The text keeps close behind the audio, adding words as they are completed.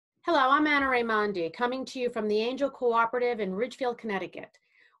Hello, I'm Anna Raimondi, coming to you from the Angel Cooperative in Ridgefield, Connecticut.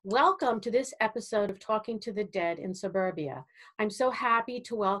 Welcome to this episode of Talking to the Dead in Suburbia. I'm so happy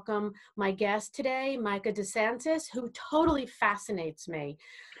to welcome my guest today, Mica DeSantis, who totally fascinates me.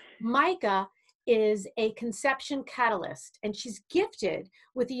 Mica is a conception catalyst, and she's gifted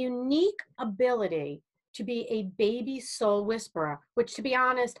with a unique ability to be a baby soul whisperer, which, to be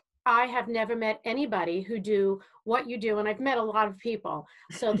honest, I have never met anybody who do what you do, and I've met a lot of people.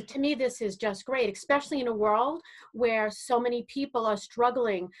 So to me, this is just great, especially in a world where so many people are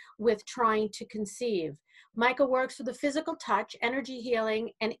struggling with trying to conceive. Mica works with the physical touch, energy healing,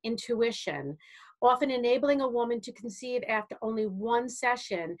 and intuition, often enabling a woman to conceive after only one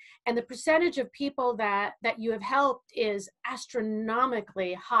session. And the percentage of people that you have helped is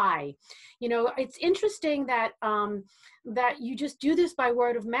astronomically high. You know, it's interesting that that you just do this by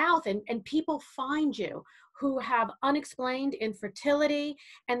word of mouth, and people find you who have unexplained infertility,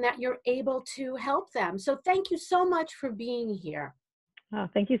 and that you're able to help them. So thank you so much for being here. Oh,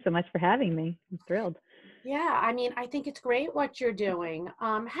 thank you so much for having me. I'm thrilled. Yeah, I mean, I think it's great what you're doing.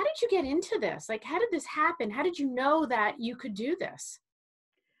 How did you get into this? Like, how did this happen? How did you know that you could do this?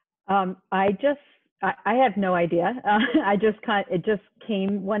 I have no idea. It just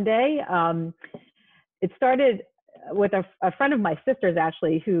came one day. It started with a friend of my sister's,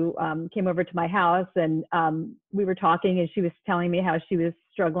 actually, who came over to my house, and we were talking, and she was telling me how she was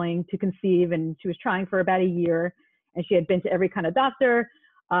struggling to conceive, and she was trying for about a year, and she had been to every kind of doctor,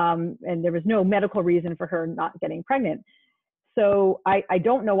 and there was no medical reason for her not getting pregnant. So I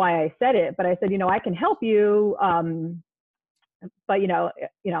don't know why I said it, but I said, I can help you, but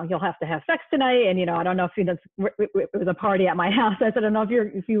you'll have to have sex tonight, and I don't know if it was a party at my house. I said, I don't know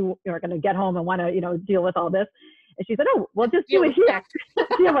if you are going to get home and want to deal with all this. And she said, oh, well, just do it here.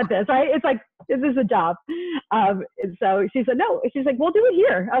 Deal with this, right? It's like, this is a job. And so she said, no. She's like, well, do it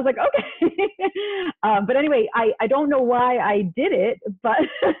here. I was like, okay. But anyway, I don't know why I did it, but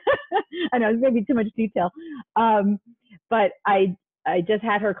I know it's maybe too much detail. But I just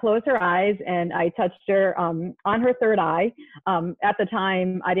had her close her eyes, and I touched her on her third eye. At the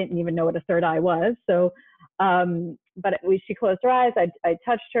time, I didn't even know what a third eye was. So, but she closed her eyes, I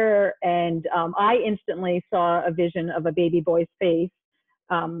touched her, and I instantly saw a vision of a baby boy's face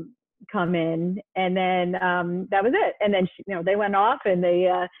come in, and then that was it. And then they went off, and they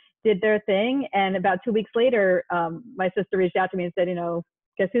did their thing. And about 2 weeks later, my sister reached out to me and said,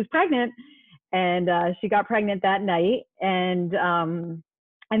 guess who's pregnant? And she got pregnant that night. And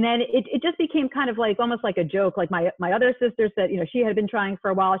then it just became kind of like almost like a joke. Like my other sister said, she had been trying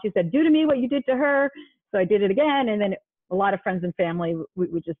for a while. She said, do to me what you did to her. So I did it again. And then a lot of friends and family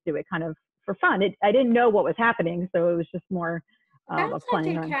would just do it kind of for fun. I didn't know what was happening. So it was just more That's, I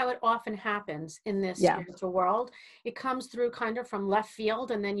think, how it often happens in this spiritual world. It comes through kind of from left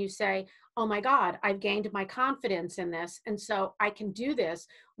field, and then you say, oh my God, I've gained my confidence in this, and so I can do this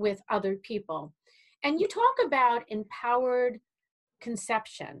with other people. And you talk about empowered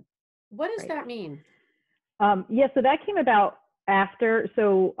conception. What does that mean? So that came about after.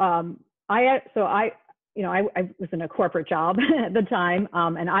 So I was in a corporate job at the time,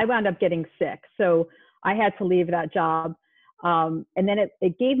 and I wound up getting sick. So I had to leave that job. And then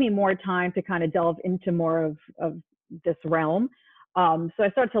it gave me more time to kind of delve into more of this realm. So I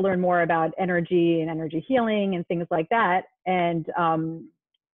started to learn more about energy and energy healing and things like that. And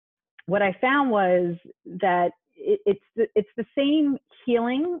what I found was that it's the same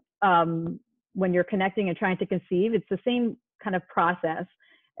healing when you're connecting and trying to conceive. It's the same kind of process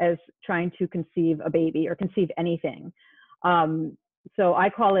as trying to conceive a baby or conceive anything. So I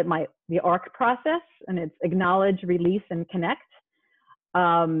call it the ARC process, and it's acknowledge, release, and connect.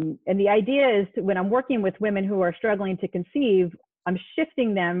 And the idea is when I'm working with women who are struggling to conceive, I'm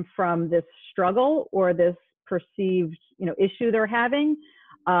shifting them from this struggle or this perceived, issue they're having,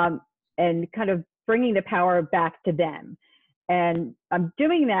 and kind of bringing the power back to them. And I'm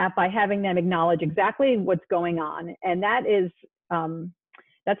doing that by having them acknowledge exactly what's going on. And that is,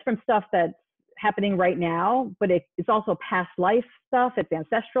 that's from stuff that's happening right now, but it's also past life stuff. It's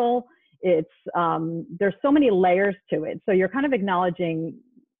ancestral. It's there's so many layers to it. So you're kind of acknowledging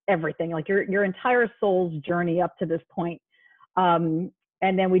everything, like your entire soul's journey up to this point. And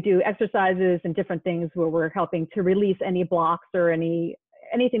then we do exercises and different things where we're helping to release any blocks or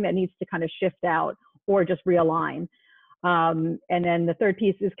anything that needs to kind of shift out or just realign. And then the third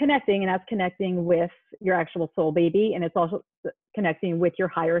piece is connecting, and that's connecting with your actual soul baby. And it's also connecting with your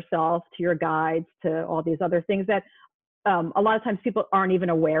higher self, to your guides, to all these other things that a lot of times people aren't even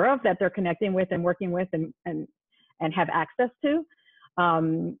aware of, that they're connecting with and working with and have access to.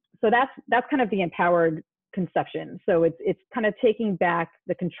 So that's kind of the empowered conception. So it's kind of taking back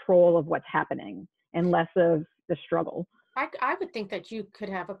the control of what's happening and less of the struggle. I would think that you could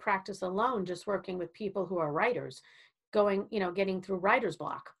have a practice alone just working with people who are writers, going, getting through writer's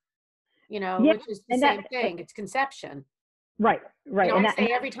block, Yeah, which is the and same thing. It's conception. Right. And I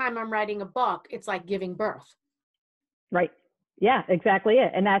say every time I'm writing a book, it's like giving birth. Right. Yeah, exactly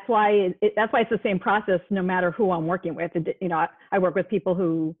it. And that's why that's why it's the same process no matter who I'm working with. I work with people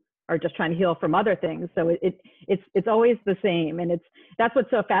who are just trying to heal from other things. So it's always the same. And that's what's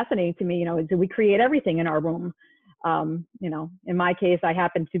so fascinating to me, is we create everything in our womb. In my case, I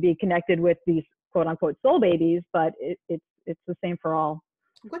happen to be connected with these quote unquote soul babies, but it's the same for all.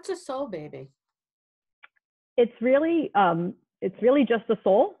 What's a soul baby? It's really just the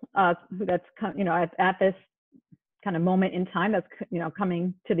soul that's at this kind of moment in time that's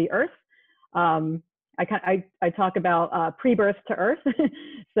coming to the earth. I talk about pre-birth to earth.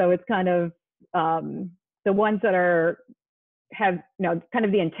 So it's kind of the ones that have kind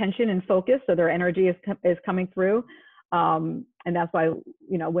of the intention and focus, so their energy is coming through, and that's why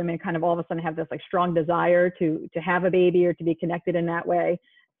women kind of all of a sudden have this like strong desire to have a baby or to be connected in that way.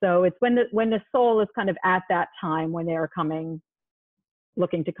 So it's when the soul is kind of at that time when they are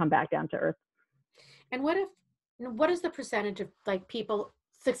looking to come back down to earth. And what is the percentage of like people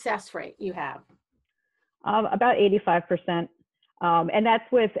success rate you have? About 85%. And that's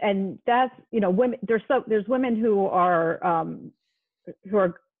women. There's women who are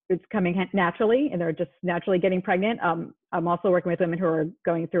it's coming naturally and they're just naturally getting pregnant. I'm also working with women who are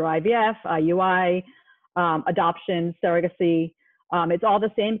going through IVF, IUI, adoption, surrogacy. It's all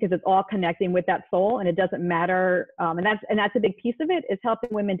the same because it's all connecting with that soul, and it doesn't matter. And that's a big piece of it, is helping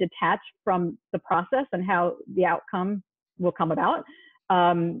women detach from the process and how the outcome will come about.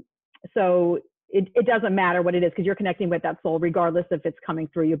 So it doesn't matter what it is, because you're connecting with that soul regardless if it's coming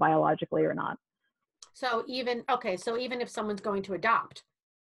through you biologically or not. So even if someone's going to adopt.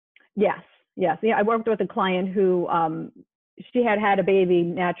 Yes. Yeah, I worked with a client who she had a baby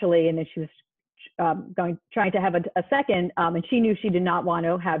naturally, and then she was trying to have a second, and she knew she did not want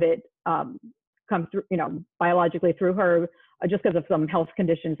to have it come through, biologically through her, just because of some health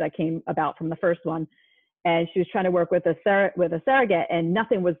conditions that came about from the first one. And she was trying to work with a surrogate, and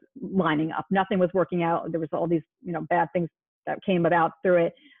nothing was lining up. Nothing was working out. There was all these, bad things that came about through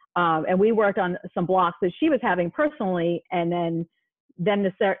it. And we worked on some blocks that she was having personally, and then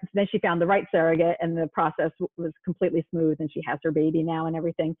she found the right surrogate, and the process was completely smooth, and she has her baby now and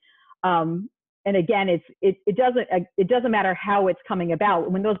everything. And again, it doesn't matter how it's coming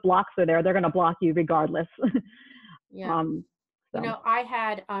about. When those blocks are there, they're going to block you regardless. Yeah. I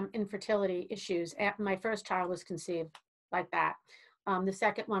had infertility issues. My first child was conceived like that. The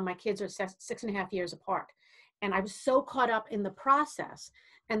second one, my kids are 6.5 years apart. And I was so caught up in the process.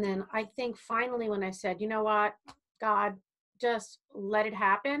 And then I think finally when I said, you know what, God, just let it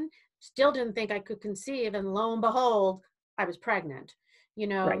happen. Still didn't think I could conceive. And lo and behold, I was pregnant,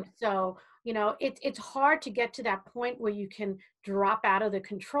 Right. So, it's hard to get to that point where you can drop out of the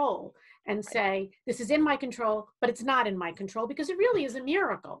control and say, this is in my control, but it's not in my control, because it really is a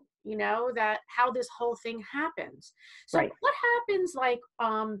miracle, that how this whole thing happens. So Right. what happens like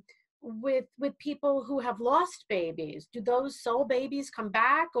with people who have lost babies? Do those soul babies come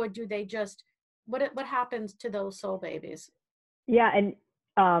back, or do they just, what happens to those soul babies? Yeah. And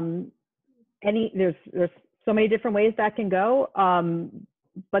there's so many different ways that can go.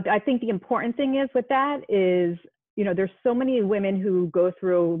 But I think the important thing is with that is, there's so many women who go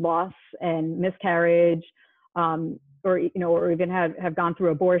through loss and miscarriage, or even have gone through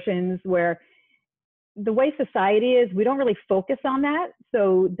abortions, where the way society is, we don't really focus on that.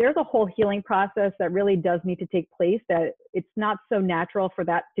 So there's a whole healing process that really does need to take place, that it's not so natural for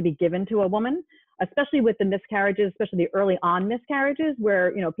that to be given to a woman, especially with the miscarriages, especially the early on miscarriages,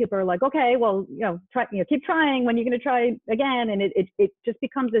 where, people are like, okay, well, try, keep trying, when you're going to try again. And it just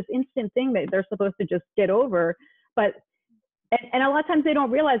becomes this instant thing that they're supposed to just get over. But, and a lot of times they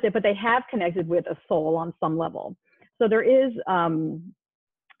don't realize it, but they have connected with a soul on some level. So there is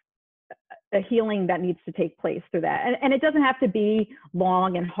a healing that needs to take place through that. And it doesn't have to be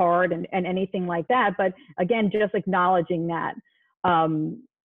long and hard and anything like that. But again, just acknowledging that,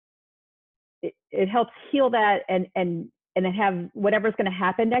 it helps heal that, and then have whatever's going to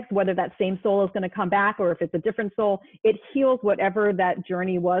happen next, whether that same soul is going to come back or if it's a different soul, it heals whatever that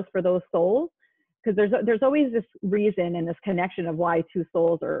journey was for those souls. Because there's always this reason and this connection of why two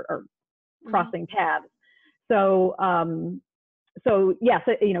souls are crossing paths. So, yes,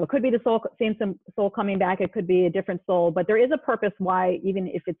 it could be the same soul coming back. It could be a different soul, but there is a purpose why, even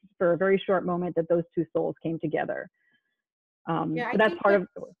if it's for a very short moment, that those two souls came together. So that's part of.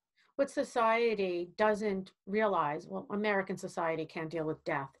 what society doesn't realize, well, American society can't deal with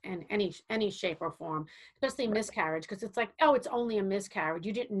death in any shape or form, especially Right. miscarriage, because it's like, oh, it's only a miscarriage.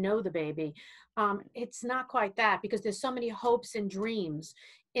 You didn't know the baby. It's not quite that, because there's so many hopes and dreams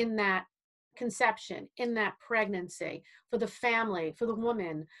in that conception, in that pregnancy, for the family, for the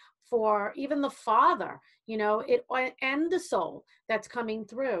woman, for even the father, and the soul that's coming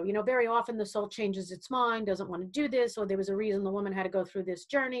through. Very often the soul changes its mind, doesn't want to do this, or there was a reason the woman had to go through this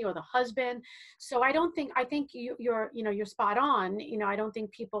journey, or the husband. So I think you're spot on. I don't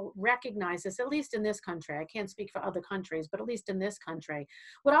think people recognize this, at least in this country. I can't speak for other countries, but at least in this country.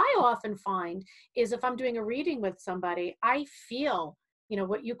 What I often find is if I'm doing a reading with somebody, I feel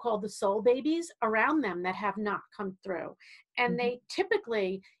what you call the soul babies around them that have not come through. And they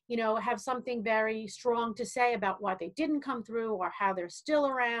typically, have something very strong to say about why they didn't come through or how they're still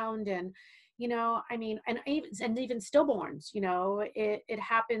around. And, and even stillborns, it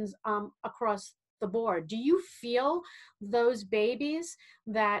happens across the board. Do you feel those babies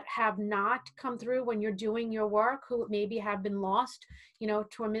that have not come through when you're doing your work, who maybe have been lost,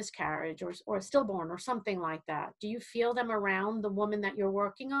 to a miscarriage or a stillborn or something like that? Do you feel them around the woman that you're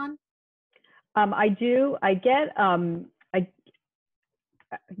working on? I do. I get,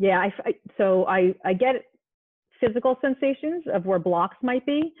 so I get physical sensations of where blocks might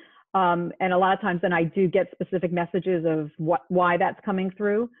be. And a lot of times then I do get specific messages of why that's coming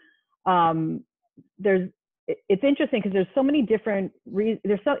through. It's interesting because there's so many different because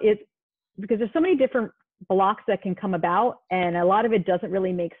there's so many different blocks that can come about, and a lot of it doesn't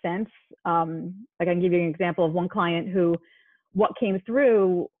really make sense. Like I can give you an example of one client who, what came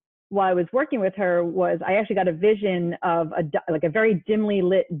through while I was working with her was I actually got a vision of a very dimly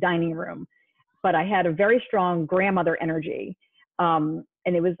lit dining room, but I had a very strong grandmother energy.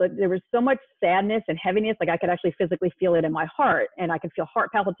 And it was like, there was so much sadness and heaviness, like I could actually physically feel it in my heart, and I could feel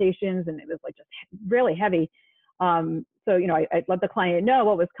heart palpitations, and it was like just really heavy. So, I let the client know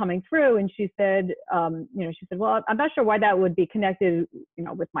what was coming through, and she said, well, I'm not sure why that would be connected,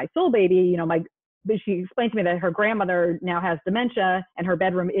 with my soul baby. But she explained to me that her grandmother now has dementia, and her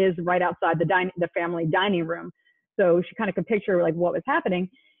bedroom is right outside the family dining room. So she kind of could picture like what was happening.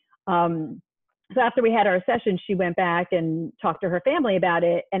 So after we had our session, she went back and talked to her family about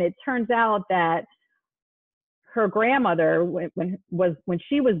it. And it turns out that her grandmother, when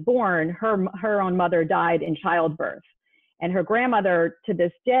she was born, her own mother died in childbirth. And her grandmother to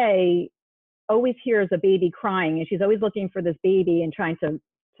this day always hears a baby crying, and she's always looking for this baby and trying to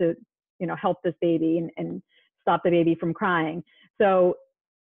help this baby and stop the baby from crying. So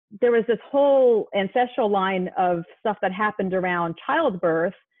there was this whole ancestral line of stuff that happened around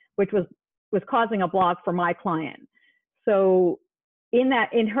childbirth, which was causing a block for my client. So in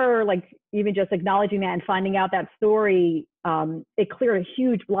her, like even just acknowledging that and finding out that story, it cleared a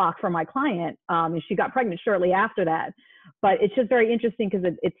huge block for my client. And she got pregnant shortly after that. But it's just very interesting because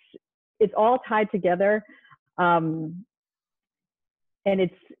it's all tied together. And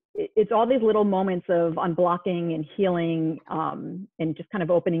it's all these little moments of unblocking and healing, and just kind of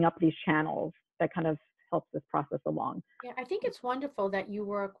opening up these channels that kind of helps this process along. Yeah, I think it's wonderful that you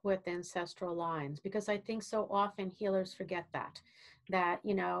work with ancestral lines, because I think so often healers forget that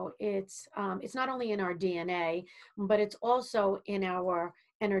it's not only in our DNA, but it's also in our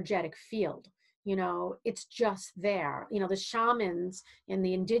energetic field. It's just there. The shamans and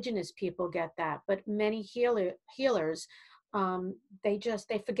the indigenous people get that, but many healers, they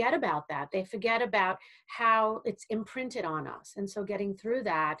forget about that. They forget about how it's imprinted on us. And so getting through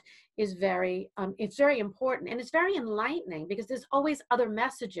that is it's very important, and it's very enlightening, because there's always other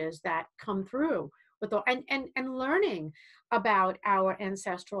messages that come through with and learning about our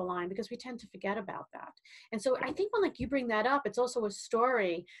ancestral line, because we tend to forget about that. And so I think when you bring that up, it's also a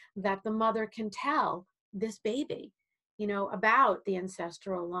story that the mother can tell this baby, about the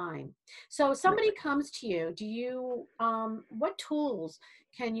ancestral line. So somebody comes to you, do you, what tools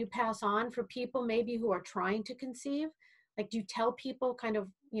can you pass on for people maybe who are trying to conceive? Do you tell people kind of,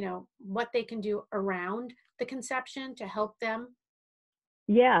 what they can do around the conception to help them?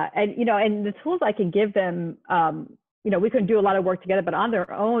 Yeah. And, and the tools I can give them, we can do a lot of work together, but on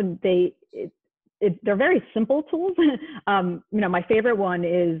their own, they're very simple tools. My favorite one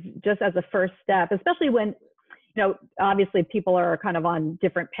is just as a first step, especially when, obviously people are kind of on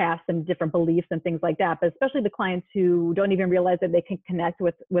different paths and different beliefs and things like that, but especially the clients who don't even realize that they can connect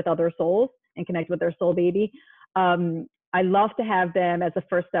with other souls and connect with their soul baby. I love to have them as a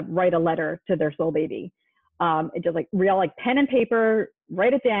first step, write a letter to their soul baby. It just real pen and paper,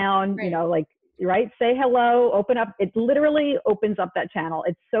 write it down, Right. Say hello, open up. It literally opens up that channel.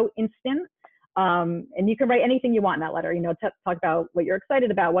 It's so instant. And you can write anything you want in that letter, you know, talk about what you're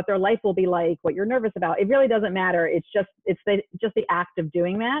excited about, what their life will be like, what you're nervous about. It really doesn't matter. It's just the act of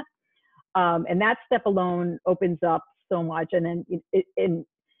doing that. And that step alone opens up so much. And then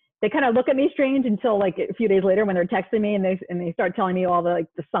they kind of look at me strange until like a few days later when they're texting me and they start telling me all the like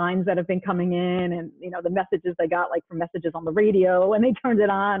the signs that have been coming in, and you know the messages they got like from messages on the radio when they turned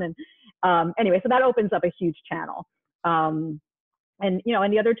it on. And anyway, so that opens up a huge channel. And you know,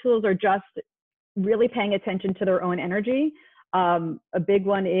 and the other tools are just really paying attention to their own energy. A big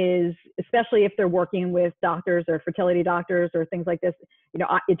one is, especially if they're working with doctors or fertility doctors or things like this, you know,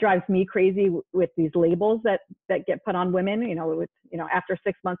 it drives me crazy with these labels that get put on women, you know, after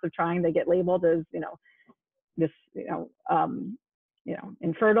 6 months of trying, they get labeled as, you know, this,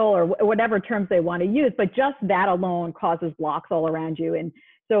 infertile or whatever terms they want to use, but just that alone causes blocks all around you. And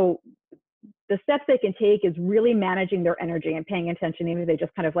so the steps they can take is really managing their energy and paying attention. Even if they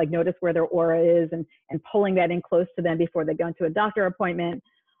just kind of like notice where their aura is and pulling that in close to them before they go into a doctor appointment.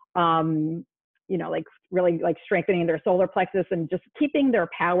 You know, like really like strengthening their solar plexus and just keeping their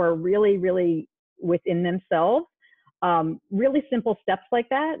power really, really within themselves. Really simple steps like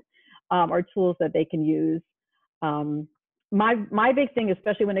that are tools that they can use. My big thing,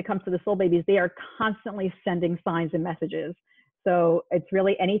 especially when it comes to the soul babies, they are constantly sending signs and messages. So it's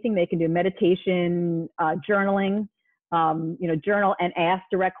really anything they can do: meditation, journaling, journal and ask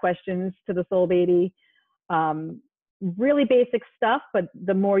direct questions to the soul baby. Really basic stuff, but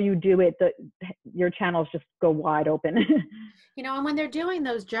the more you do it, your channels just go wide open. You know, and when they're doing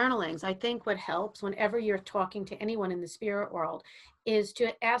those journalings, I think what helps whenever you're talking to anyone in the spirit world is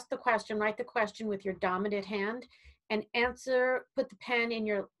to ask the question, write the question with your dominant hand, and put the pen in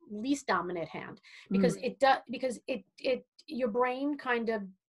your least dominant hand, because your brain kind of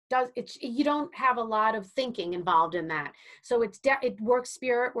does it. You don't have a lot of thinking involved in that. So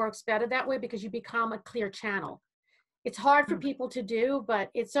spirit works better that way because you become a clear channel. It's hard for people to do, but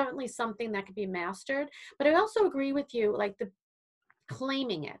it's certainly something that can be mastered. But I also agree with you, like the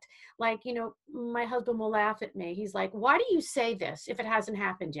claiming it. Like, you know, my husband will laugh at me. He's like, why do you say this if it hasn't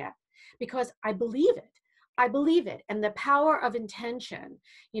happened yet? Because I believe it. I believe it. And the power of intention,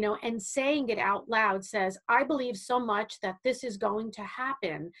 you know, and saying it out loud says, I believe so much that this is going to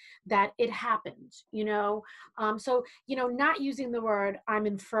happen, that it happens, you know? So, you know, not using the word I'm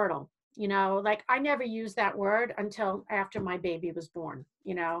infertile, you know, like I never used that word until after my baby was born,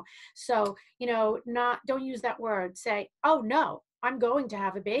 you know? So, you know, don't use that word. Say, oh no, I'm going to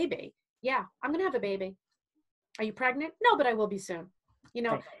have a baby. Yeah, I'm going to have a baby. Are you pregnant? No, but I will be soon. You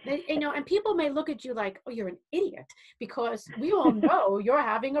know, and people may look at you like, oh, you're an idiot, because we all know you're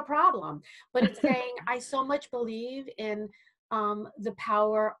having a problem. But it's saying, I so much believe in the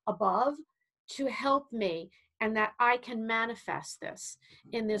power above to help me, and that I can manifest this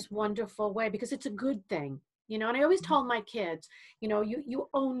in this wonderful way, because it's a good thing. You know, and I always told my kids, you know, you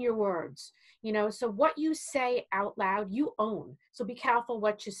own your words, you know, so what you say out loud, you own. So be careful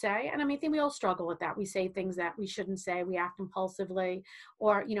what you say. And I mean, I think we all struggle with that. We say things that we shouldn't say, we act impulsively,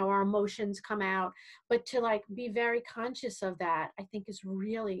 or, you know, our emotions come out. But to like be very conscious of that, I think is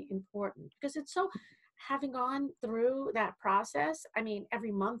really important, because it's so, having gone through that process, I mean,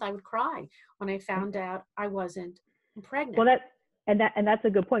 every month I would cry when I found out I wasn't pregnant. Well, that's a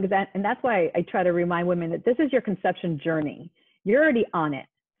good point, and that's why I try to remind women that this is your conception journey. You're already on it.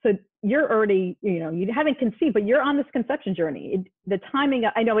 So you're already, you know, you haven't conceived, but you're on this conception journey. The timing,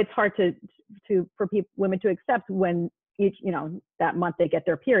 I know it's hard for women to accept when each, you know, that month they get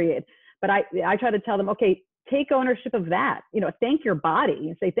their period. But I try to tell them, okay, take ownership of that. You know, thank your body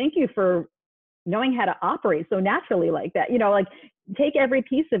and say, thank you for knowing how to operate so naturally like that. You know, like take every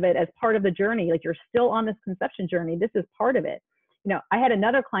piece of it as part of the journey. Like you're still on this conception journey. This is part of it. You know, I had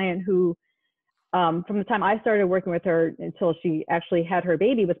another client who, from the time I started working with her until she actually had her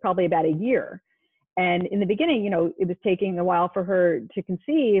baby, was probably about a year. And in the beginning, you know, it was taking a while for her to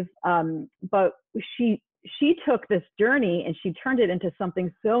conceive, but she took this journey and she turned it into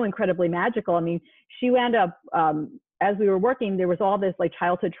something so incredibly magical. I mean, she wound up, as we were working, there was all this like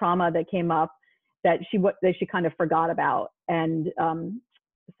childhood trauma that came up that she kind of forgot about. And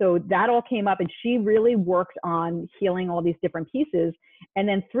so that all came up, and she really worked on healing all these different pieces. And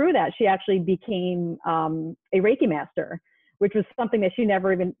then through that, she actually became a Reiki Master, which was something that she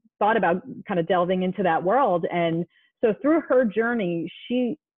never even thought about, kind of delving into that world. And so through her journey,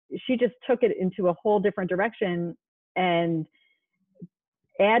 she just took it into a whole different direction and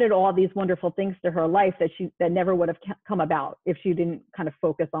added all these wonderful things to her life that never would have come about if she didn't kind of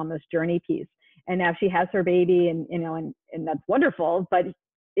focus on this journey piece. And now she has her baby, and you know, and that's wonderful. But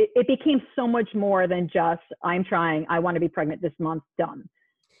it became so much more than just, I'm trying, I want to be pregnant this month, done.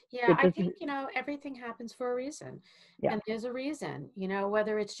 Yeah, It I just, think, everything happens for a reason. yeah. And there's a reason,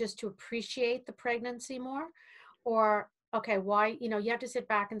 whether it's just to appreciate the pregnancy more or, okay, why, you have to sit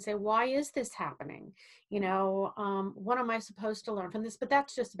back and say, why is this happening? What am I supposed to learn from this? But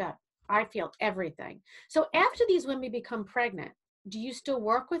that's just about, I feel, everything. So after these women become pregnant, do you still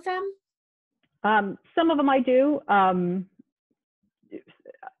work with them? Some of them I do.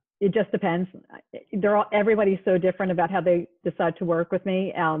 It just depends. Everybody's so different about how they decide to work with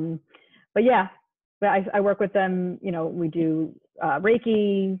me. But yeah, but I work with them. We do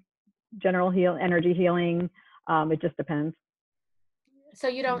Reiki, general energy healing. It just depends. So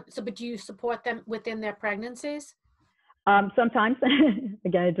you don't, but do you support them within their pregnancies? Sometimes,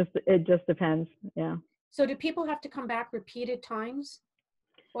 again, it just depends. Yeah. So do people have to come back repeated times?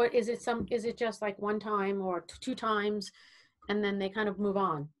 Or is it just like one time or two times and then they kind of move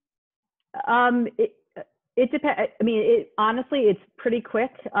on? It depends. I mean, honestly, it's pretty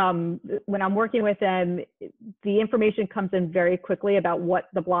quick. When I'm working with them, the information comes in very quickly about what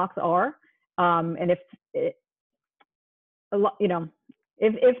the blocks are. And if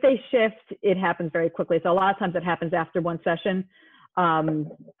they shift, it happens very quickly. So a lot of times it happens after one session.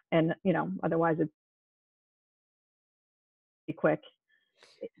 And otherwise it's pretty quick.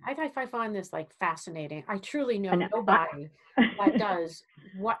 I find this like fascinating. I truly know nobody that does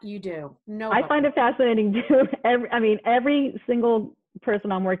what you do. Nobody. I find it fascinating too. Every single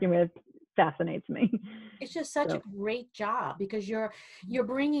person I'm working with fascinates me. It's just such a great job because you're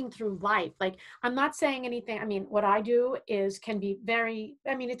bringing through life. Like, I'm not saying anything. I mean, what I do can be very,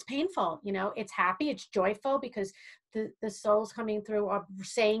 it's painful, it's happy, it's joyful because the soul's coming through or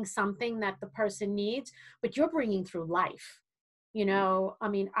saying something that the person needs, but you're bringing through life.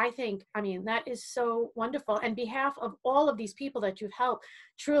 I think that is so wonderful. On behalf of all of these people that you've helped,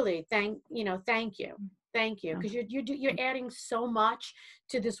 truly thank you. Because you're adding so much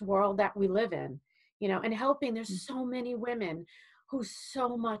to this world that we live in, and helping. There's so many women who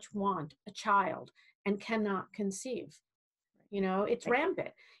so much want a child and cannot conceive. It's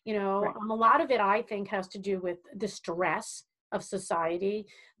rampant. A lot of it, I think, has to do with the stress of society,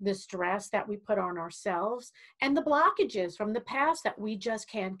 the stress that we put on ourselves, and the blockages from the past that we just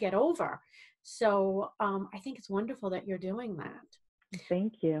can't get over. So I think it's wonderful that you're doing that.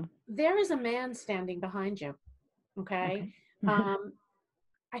 Thank you. There is a man standing behind you. Okay.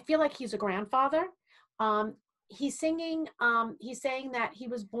 I feel like he's a grandfather. He's saying that he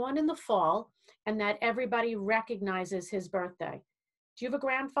was born in the fall and that everybody recognizes his birthday. Do you have a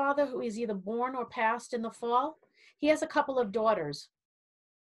grandfather who is either born or passed in the fall? He has a couple of daughters.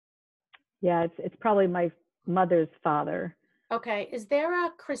 Yeah, it's probably my mother's father. Okay. Is there a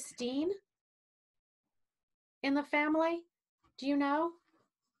Christine in the family? Do you know?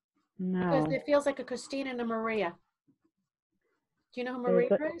 No. Because it feels like a Christine and a Maria. Do you know who Maria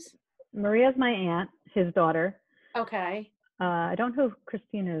is? Maria's my aunt, his daughter. Okay. I don't know who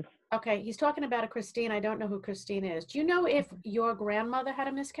Christine is. Okay. He's talking about a Christine. I don't know who Christine is. Do you know if your grandmother had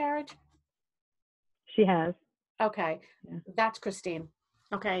a miscarriage? She has. Okay. Yeah. That's Christine.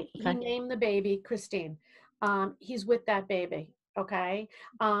 Okay. He named the baby Christine. He's with that baby. Okay.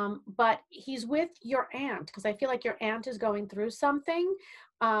 But he's with your aunt because I feel like your aunt is going through something.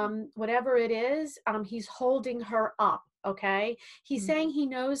 Whatever it is, he's holding her up. Okay. He's saying he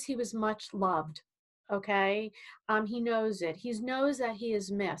knows he was much loved. Okay. He knows it. He knows that he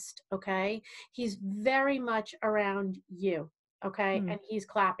is missed. Okay. He's very much around you. Okay. And he's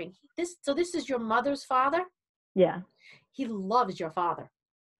clapping. So this is your mother's father? Yeah. He loves your father.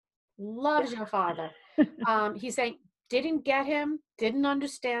 Loves your father. He's saying, didn't get him, didn't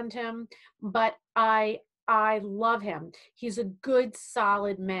understand him, but I love him. He's a good,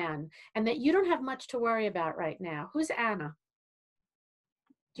 solid man, and that you don't have much to worry about right now. Who's Anna?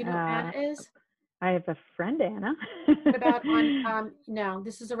 Do you know who Anna is? I have a friend, Anna. What about on, no,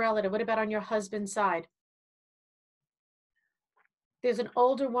 this is a relative. What about on your husband's side? There's an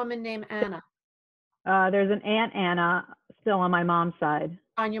older woman named Anna. There's an Aunt Anna still on my mom's side.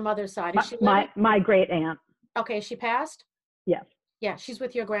 On your mother's side. Is she my great aunt. Okay, she passed? Yes. Yeah, she's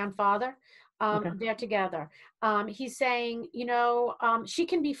with your grandfather. They're together. He's saying, she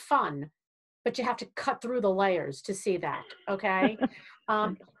can be fun, but you have to cut through the layers to see that. Okay.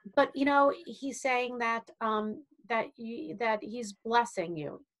 But he's saying that that he's blessing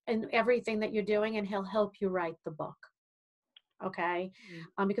you in everything that you're doing, and he'll help you write the book. Okay.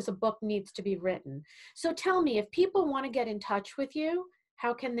 Because a book needs to be written. So tell me, if people want to get in touch with you,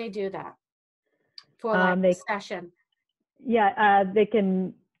 how can they do that for a session? Yeah, they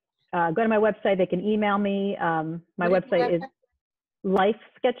can go to my website. They can email me. My website is Life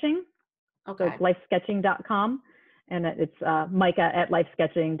Sketching. Okay. So it's lifesketching.com. And it's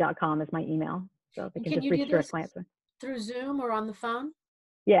Mica@lifesketching.com is my email. So they And can can just you do reach this directly. through Zoom or on the phone?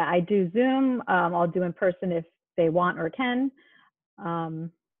 Yeah, I do Zoom. I'll do in person if they want or can.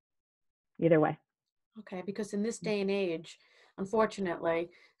 Either way. Okay, because in this day and age,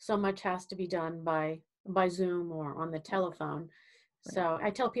 unfortunately, so much has to be done by Zoom or on the telephone. So I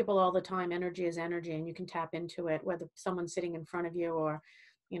tell people all the time, energy is energy, and you can tap into it, whether someone's sitting in front of you or,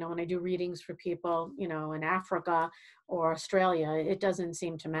 when I do readings for people, in Africa or Australia, it doesn't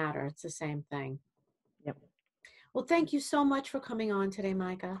seem to matter. It's the same thing. Yep. Well, thank you so much for coming on today,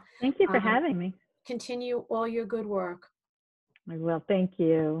 Mica. Thank you for having me. Continue all your good work. I will. Thank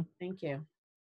you. Thank you.